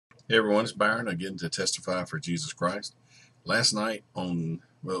Hey everyone, it's Byron again to testify for Jesus Christ. Last night it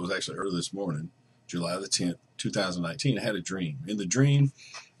was actually early this morning, July the 10th, 2019, I had a dream. In the dream,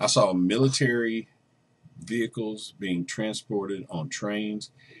 I saw military vehicles being transported on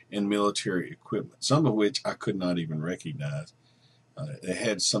trains and military equipment, some of which I could not even recognize. It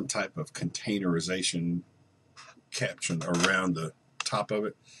had some type of containerization caption around the top of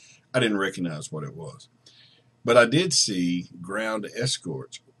it. I didn't recognize what it was. But I did see ground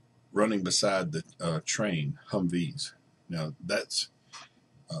escorts running beside the train Humvees. Now, that's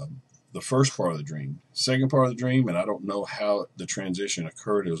the first part of the dream. Second part of the dream, and I don't know how the transition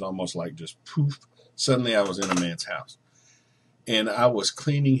occurred. It was almost like just poof. Suddenly I was in a man's house. And I was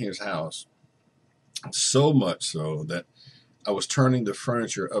cleaning his house so much so that I was turning the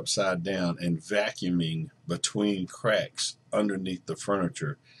furniture upside down and vacuuming between cracks underneath the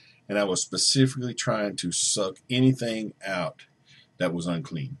furniture. And I was specifically trying to suck anything out that was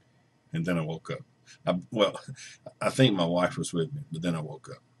unclean. And then I woke up. I think my wife was with me, but then I woke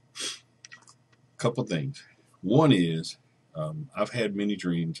up. A couple things. One is I've had many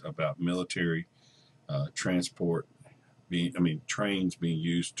dreams about military transport, trains being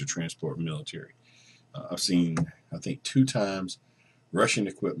used to transport military. I've seen, I think, 2 times Russian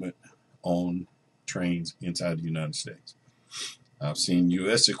equipment on trains inside the United States. I've seen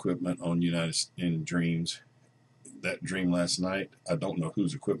U.S. equipment in dreams. That dream last night, I don't know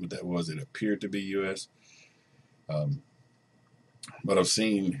whose equipment that was. It appeared to be U.S. But I've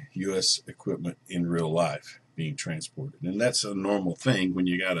seen U.S. equipment in real life being transported. And that's a normal thing when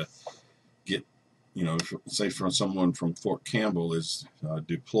you got to get, say from someone from Fort Campbell is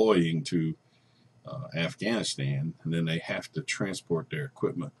deploying to Afghanistan, and then they have to transport their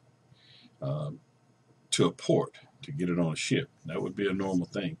equipment to a port to get it on a ship. That would be a normal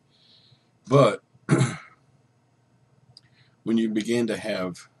thing. But when you begin to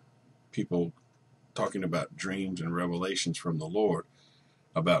have people talking about dreams and revelations from the Lord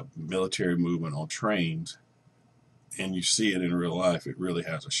about military movement on trains, and you see it in real life, it really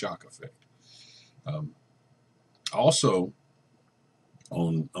has a shock effect. Also,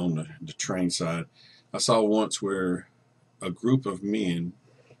 on the train side, I saw once where a group of men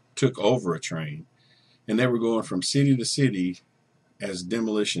took over a train, and they were going from city to city as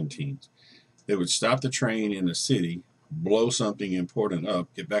demolition teams. They would stop the train in the city, blow something important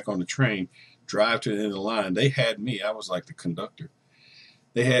up, get back on the train, drive to the end of the line. They had me. I was like the conductor.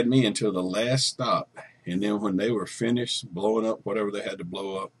 They had me until the last stop. And then when they were finished blowing up whatever they had to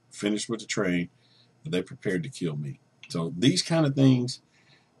blow up, finished with the train, they prepared to kill me. So these kind of things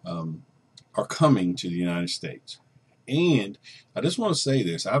are coming to the United States. And I just want to say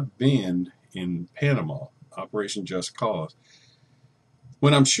this. I've been in Panama, Operation Just Cause,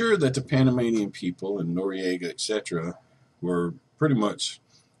 when I'm sure that the Panamanian people and Noriega, etc., were pretty much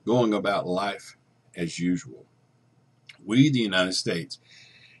going about life as usual. We, the United States,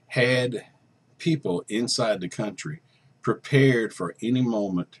 had people inside the country prepared for any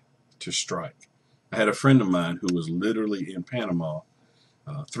moment to strike. I had a friend of mine who was literally in Panama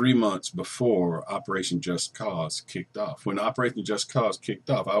 3 months before Operation Just Cause kicked off. When Operation Just Cause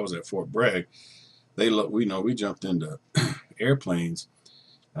kicked off, I was at Fort Bragg. We jumped into airplanes,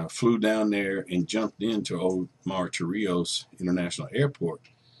 flew down there and jumped into Omar Torrijos International Airport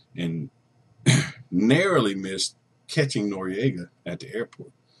and narrowly missed catching Noriega at the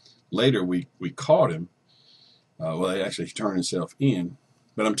airport. Later, we caught him. He actually turned himself in.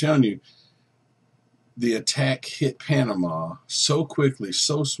 But I'm telling you, the attack hit Panama so quickly,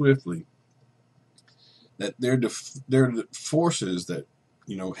 so swiftly, that their forces that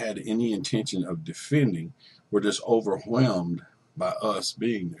had any intention of defending were just overwhelmed by us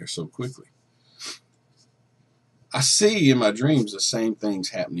being there so quickly. I see in my dreams the same things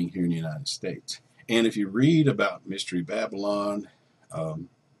happening here in the United States. And if you read about Mystery Babylon,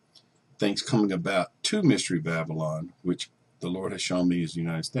 things coming about to Mystery Babylon, which the Lord has shown me is the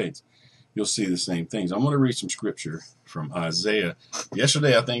United States, you'll see the same things. I'm going to read some scripture from Isaiah.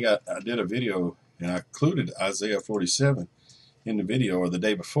 Yesterday, I think I did a video, and I included Isaiah 47 in the video, or the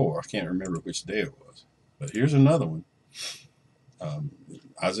day before. I can't remember which day it was. But here's another one.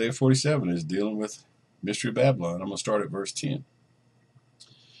 Isaiah 47 is dealing with Mystery Babylon. I'm going to start at verse 10.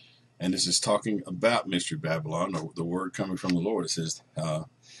 And this is talking about Mystery Babylon, the word coming from the Lord. It says,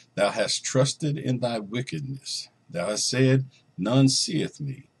 Thou hast trusted in thy wickedness. Thou hast said, None seeth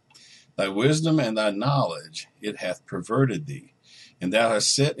me. Thy wisdom and thy knowledge, it hath perverted thee. And thou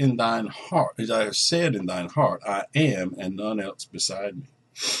hast said in thine heart, I am, and none else beside me.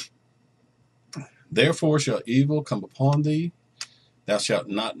 Therefore shall evil come upon thee. Thou shalt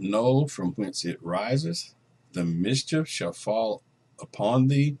not know from whence it riseth. The mischief shall fall upon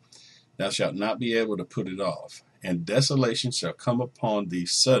thee, thou shalt not be able to put it off. And desolation shall come upon thee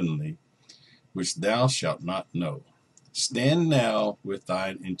suddenly, which thou shalt not know. Stand now with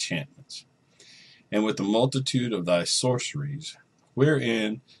thine enchantments, and with the multitude of thy sorceries,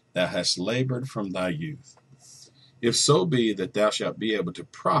 wherein thou hast labored from thy youth. If so be that thou shalt be able to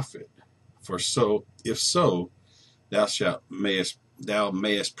profit, for so, if so, thou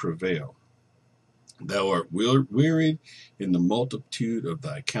mayest prevail. Thou art wearied in the multitude of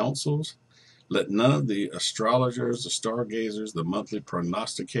thy counsels. Let none of the astrologers, the stargazers, the monthly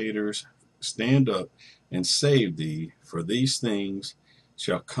prognosticators stand up and save thee, for these things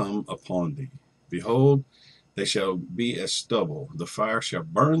shall come upon thee. Behold, they shall be as stubble. The fire shall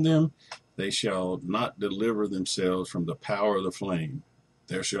burn them. They shall not deliver themselves from the power of the flame.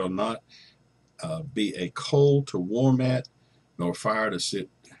 There shall not be a coal to warm at, nor fire to sit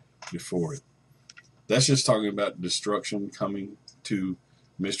before it. That's just talking about destruction coming to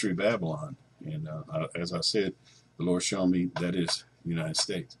Mystery Babylon. And as I said, the Lord showed me that is the United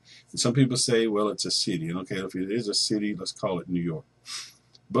States. And some people say, well, it's a city. And okay, if it is a city, let's call it New York.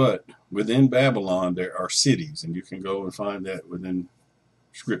 But within Babylon, there are cities, and you can go and find that within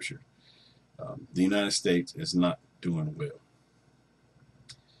Scripture. The United States is not doing well.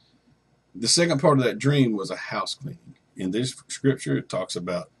 The second part of that dream was a house cleaning. In this Scripture, it talks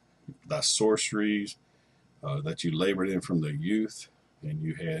about thy sorceries that you labored in from the youth, and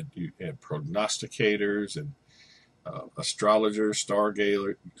you had prognosticators and astrologers,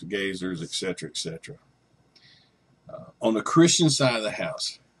 stargazers, etc., etc. On the Christian side of the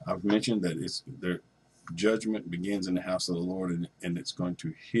house, I've mentioned that their judgment begins in the house of the Lord, and it's going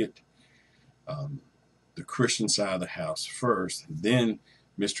to hit the Christian side of the house first. Then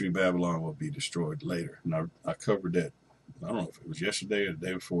Mystery Babylon will be destroyed later. And I covered that, I don't know if it was yesterday or the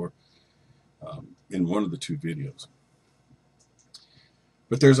day before, in one of the two videos.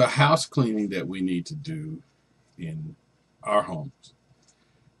 But there's a house cleaning that we need to do in our homes.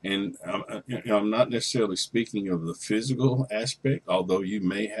 And I'm not necessarily speaking of the physical aspect, although you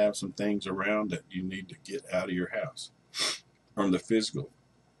may have some things around that you need to get out of your house from the physical.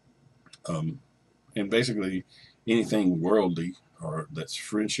 And basically anything worldly, or that's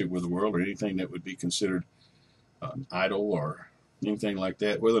friendship with the world, or anything that would be considered idol or anything like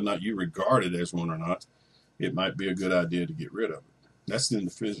that, whether or not you regard it as one or not, it might be a good idea to get rid of it. That's in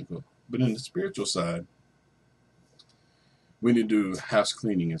the physical. But in the spiritual side, we need to do house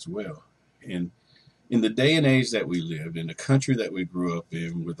cleaning as well. And in the day and age that we live, in the country that we grew up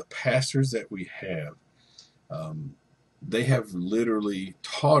in, with the pastors that we have, they have literally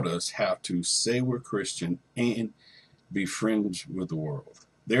taught us how to say we're Christian and be friends with the world.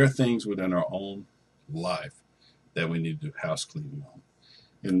 There are things within our own life that we need to do house cleaning on.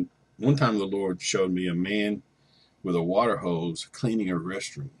 And one time the Lord showed me a man with a water hose cleaning a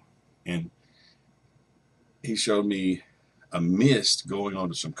restroom. And he showed me a mist going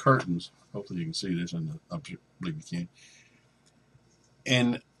onto some curtains. Hopefully you can see this, and I believe you can.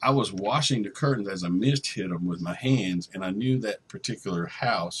 And I was washing the curtains as a mist hit them with my hands, and I knew that particular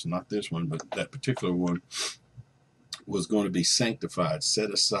house, not this one, but that particular one, was going to be sanctified,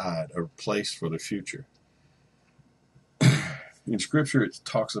 set aside, a place for the future. In Scripture, it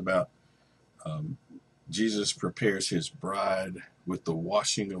talks about Jesus prepares his bride with the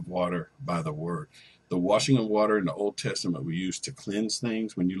washing of water by the word. The washing of water in the Old Testament we used to cleanse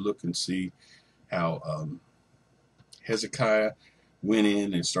things. When you look and see how Hezekiah went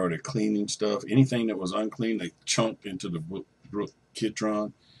in and started cleaning stuff, anything that was unclean, they chunked into the brook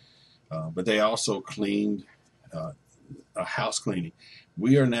Kidron. But they also cleaned a house cleaning.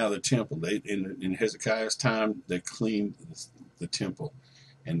 We are now the temple. In Hezekiah's time, they cleaned the temple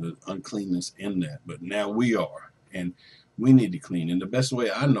and the uncleanness in that. But now we are, and we need to clean. And the best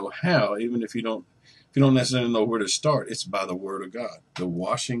way I know how, even if you don't necessarily know where to start, it's by the word of God. The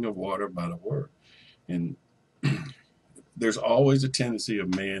washing of water by the word. And there's always a tendency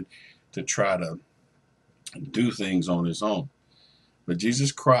of man to try to do things on his own. But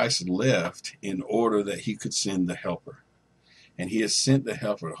Jesus Christ left in order that he could send the helper. And he has sent the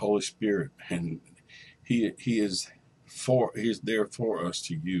helper, the Holy Spirit, and he is there for us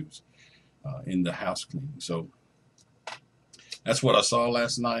to use in the house cleaning. So that's what I saw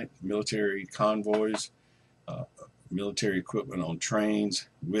last night. Military convoys, military equipment on trains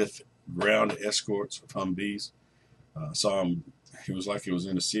with ground escorts of Humvees. Saw him. He was like he was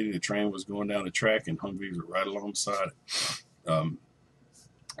in the city. The train was going down the track, and Humvees were right alongside it.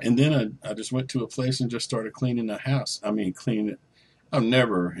 And then I just went to a place and just started cleaning the house. I mean, cleaning it. I've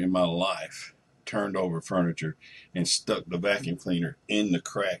never in my life turned over furniture and stuck the vacuum cleaner in the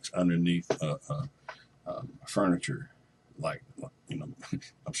cracks underneath furniture, like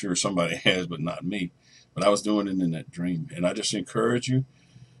I'm sure somebody has, but not me. But I was doing it in that dream. And I just encourage you,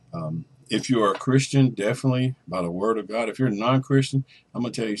 if you are a Christian, definitely by the word of God. If you're a non-Christian, I'm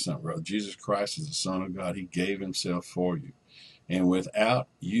going to tell you something, brother. Jesus Christ is the Son of God. He gave himself for you. And without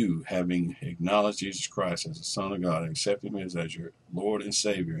you having acknowledged Jesus Christ as the Son of God and accepting him as your Lord and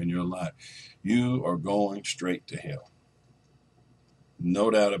Savior in your life, you are going straight to hell.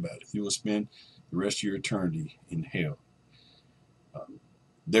 No doubt about it. You will spend the rest of your eternity in hell.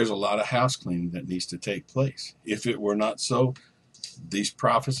 There's a lot of house cleaning that needs to take place. If it were not so, these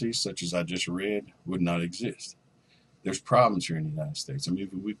prophecies, such as I just read, would not exist. There's problems here in the United States. I mean,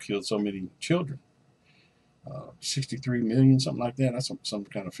 we've killed so many children. 63 million, something like that. That's some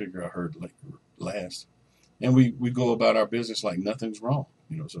kind of figure I heard last. And we go about our business like nothing's wrong.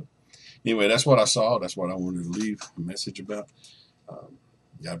 So anyway, that's what I saw. That's what I wanted to leave a message about.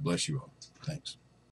 God bless you all. Thanks.